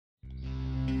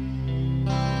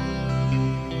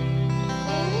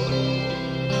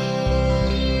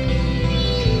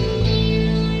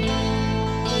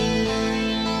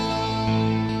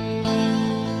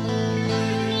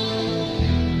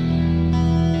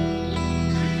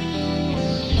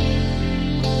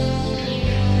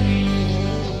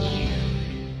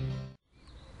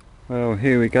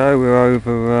Here we go, we're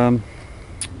over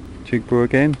Chigboro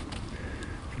again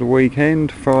for the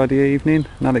weekend, Friday evening,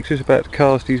 and Alex is about to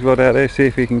cast his rod out there, see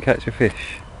if he can catch a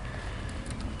fish.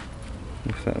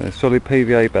 What's that there? Solid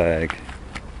PVA bag.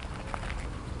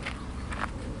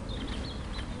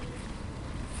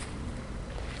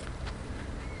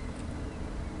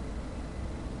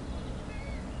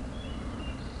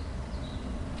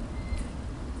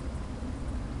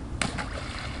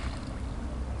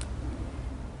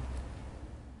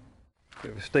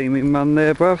 Bit of a steaming man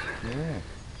there, bruv. Yeah.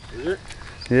 Is it?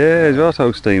 Yeah, it's right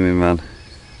old steaming man.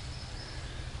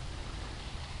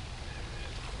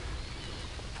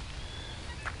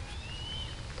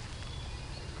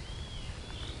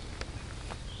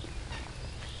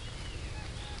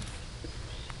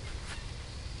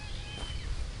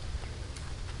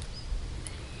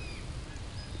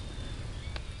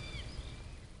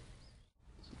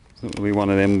 It's not going to be one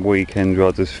of them weekend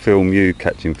rods that's film you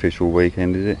catching fish all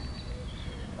weekend, is it?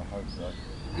 I hope so.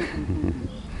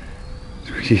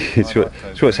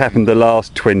 It's what's happened the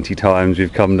last 20 times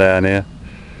we've come down here.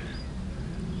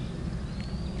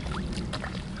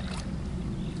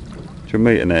 Should we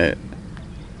meet in it?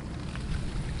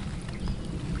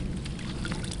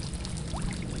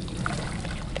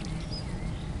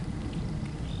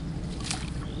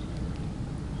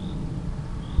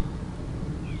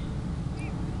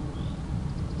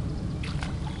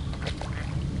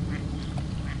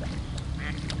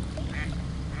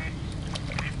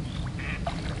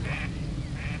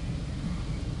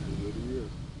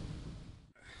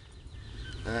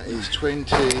 That is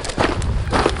 25.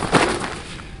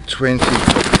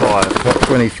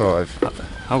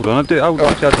 Hold on, don't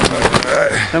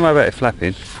worry about it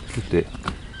flapping. Lift it.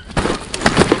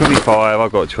 25,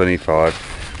 I've got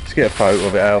 25. Let's get a photo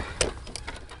of it, Al.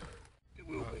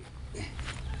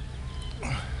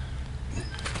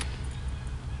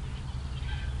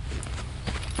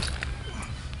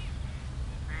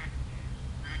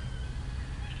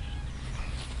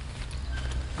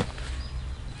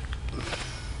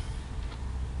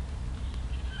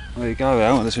 There you go,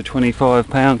 Al, there's a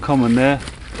 £25 common there.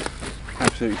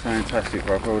 Absolutely fantastic,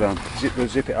 bro, well done.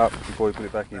 Zip it up before you put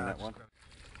it back in, that one.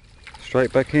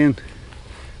 Straight back in.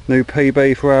 New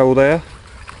PB for Al there.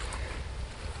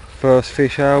 First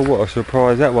fish, Al, what a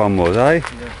surprise that one was, eh?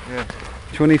 Yeah.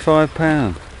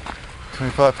 £25.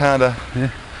 25 pounder.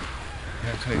 Yeah.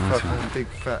 Yeah, 25 pounder,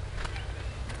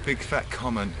 big fat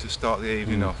common to start the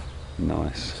evening off.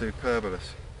 Nice.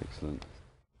 Superbulous. Excellent.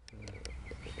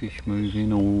 Fish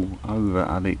moving all over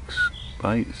Alex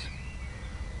baits.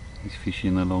 He's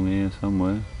fishing along here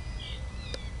somewhere.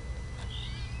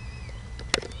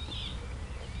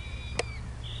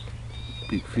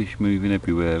 Big fish moving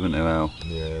everywhere, haven't they, Al?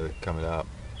 Yeah, they're coming up.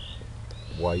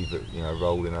 Wave it,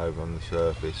 rolling over on the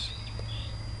surface.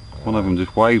 One of them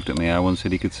just waved at me, Al, and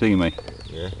said he could see me.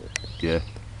 Yeah. Yeah.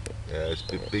 Yeah, it's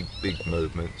big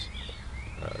movements.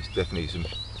 It's definitely some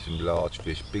large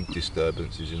fish, big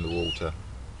disturbances in the water.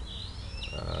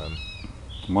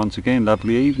 Once again,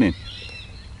 lovely evening.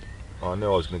 I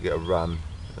knew I was going to get a run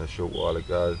a short while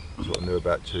ago. That's what I knew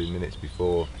about 2 minutes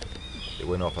before it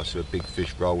went off. I saw a big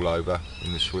fish roll over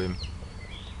in the swim,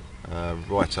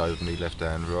 right over me left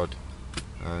hand rod.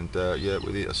 And yeah,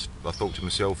 with it, I thought to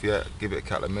myself, yeah, give it a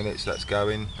couple of minutes, that's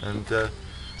going. And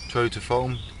true to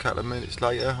form, a couple of minutes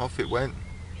later, off it went.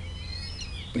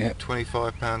 Yeah.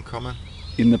 £25 common.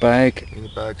 In the bag. In the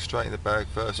bag, straight in the bag,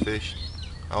 first fish.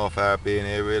 Half hour being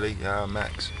here really, hour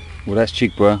max. Well, that's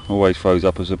Chigboro, always throws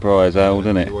up a surprise, Al,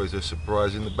 doesn't it? Always a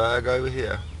surprise in the bag over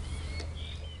here.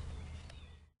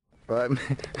 Right,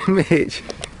 Mitch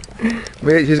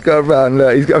has got to run,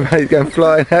 look, he's going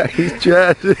flying out his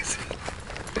trousers.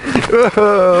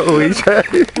 Oh, his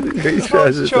trousers. I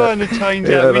was trying to change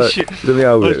out my shit. Let me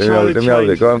hold it, let me hold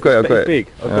it. Go on, I've got it. Big.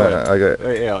 I got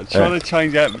it. Yeah, I'm trying to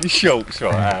change out my shorts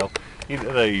right now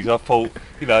into these. I thought,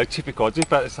 typical, I was just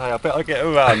about to say, I bet I get a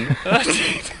run.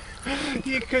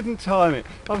 You couldn't time it.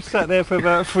 I've sat there for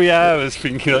about 3 hours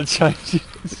thinking I'd change it.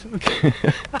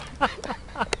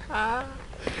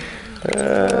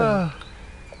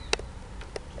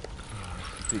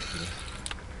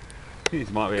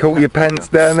 Caught your pants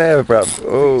down there, bruv.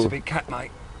 Oh. It's a big cat,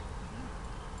 mate.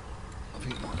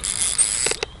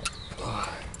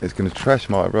 It's going to trash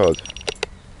my rod.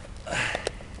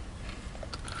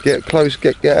 Get close,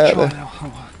 get out there. I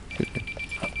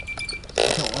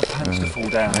don't want my pants to fall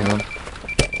down. Hang on.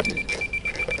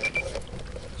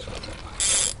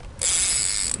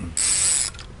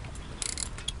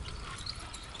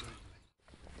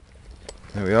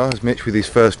 There we are, there's Mitch with his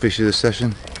first fish of the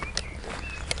session.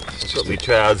 I've got my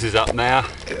trousers up now.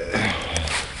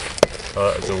 Oh,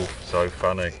 that was all so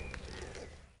funny.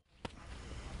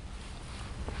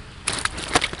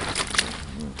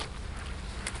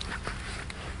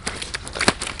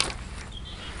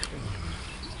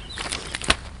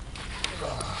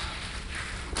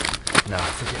 No,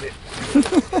 forget it.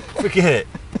 Forget it.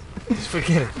 Just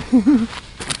forget it.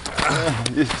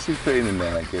 Just put it in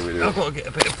there and get rid of it. I've got to get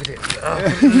a bit of it. Oh,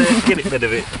 put it in there, get rid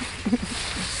of it.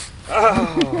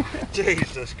 Oh,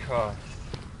 Jesus Christ.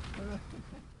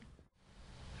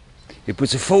 It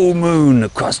was a full moon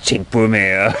across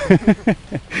Chigboro.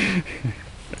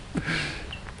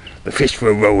 The fish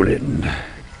were rolling.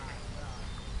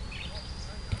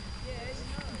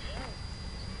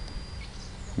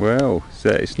 Well, so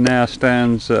it now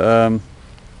stands at, I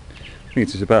think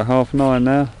it's about 9:30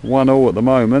 now, 1-1 at the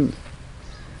moment.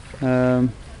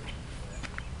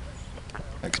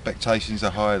 Expectations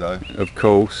are high though. Of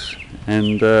course,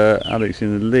 and Alex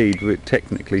in the lead,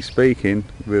 technically speaking,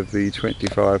 with the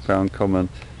 £25 common.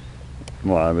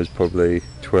 Mine was probably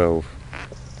 12.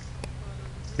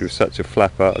 It was such a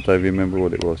flapper, I don't even remember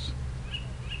what it was.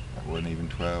 That wasn't even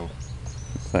 12.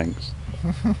 Thanks.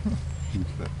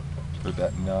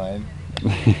 About 9.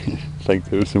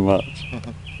 Thank you so much.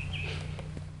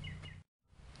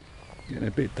 Getting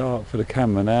a bit dark for the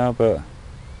camera now, but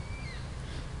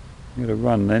I'm going to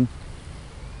run then.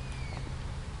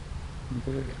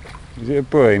 Is it a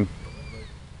bream?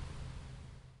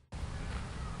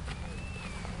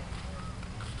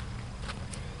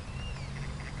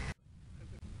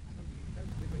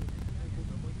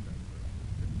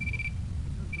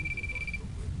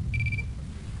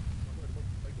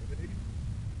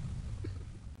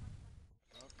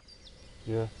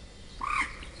 Yeah.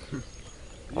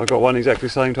 I got one exactly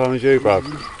the same time as you, bruv.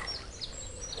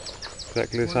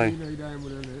 Exactly the same.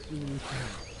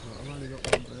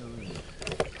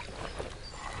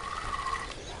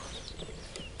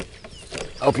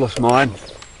 I've lost mine.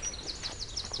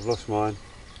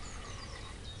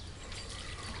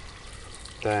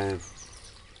 Damn.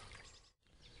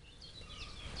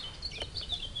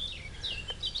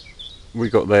 We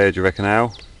got there, do you reckon,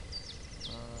 Al?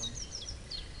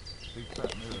 Big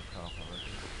fat mirror carp, I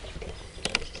reckon.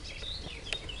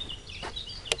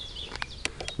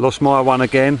 Lost my one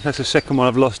again. That's the second one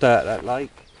I've lost out at that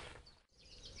lake.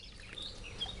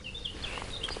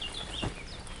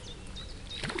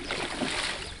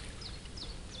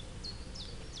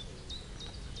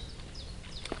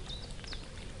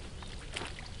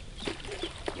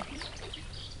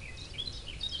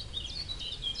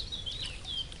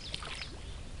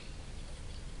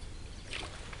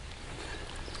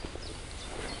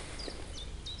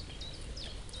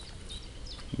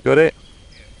 Got it?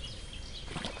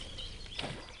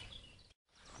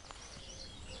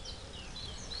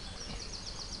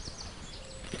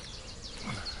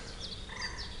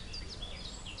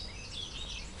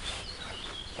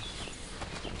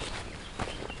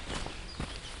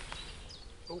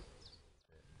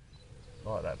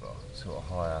 Like that, but sort of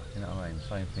higher, you know what I mean?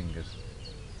 Same fingers.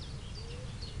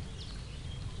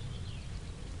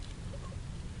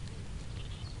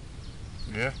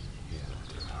 Yeah?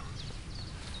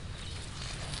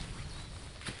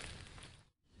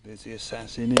 There's the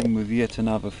assassin in with yet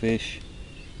another fish.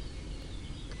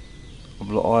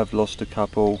 I've lost a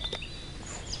couple.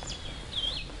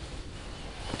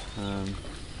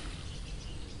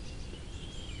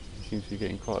 He seems to be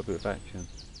getting quite a bit of action.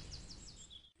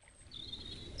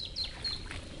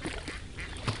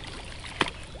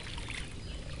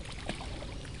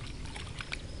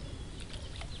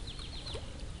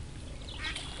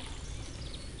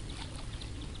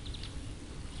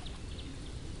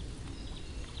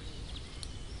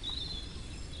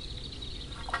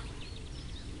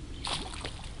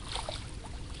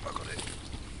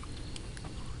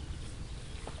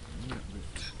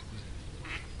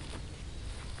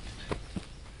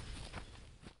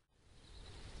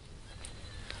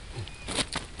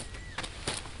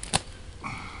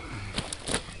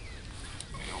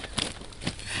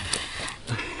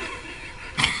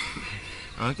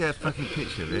 I'll get a fucking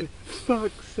picture of it.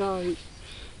 Fuck's sake.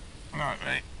 Right,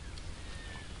 mate.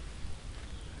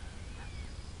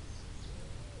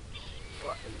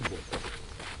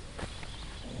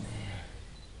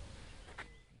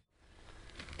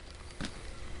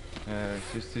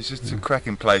 It's just a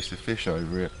cracking place to fish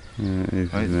over here. Yeah, it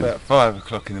is, I mean, it's isn't it? about 5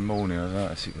 o'clock in the morning. I don't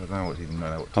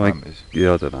know what time it is.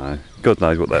 Yeah, I don't know. God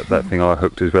knows what that thing I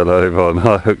hooked as well earlier on.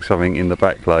 I hooked something in the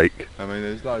back lake. I mean,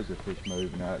 there's loads of fish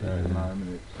moving out there at the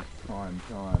moment. It's prime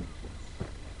time.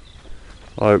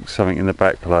 I hooked something in the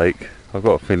back lake. I've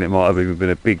got a feeling it might have even been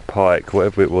a big pike,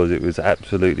 whatever it was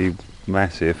absolutely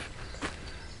massive.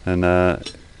 And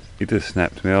he just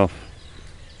snapped me off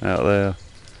out there.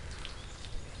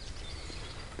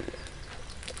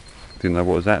 Didn't know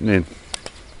what was happening.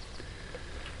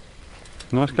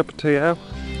 Nice cup of tea, Al.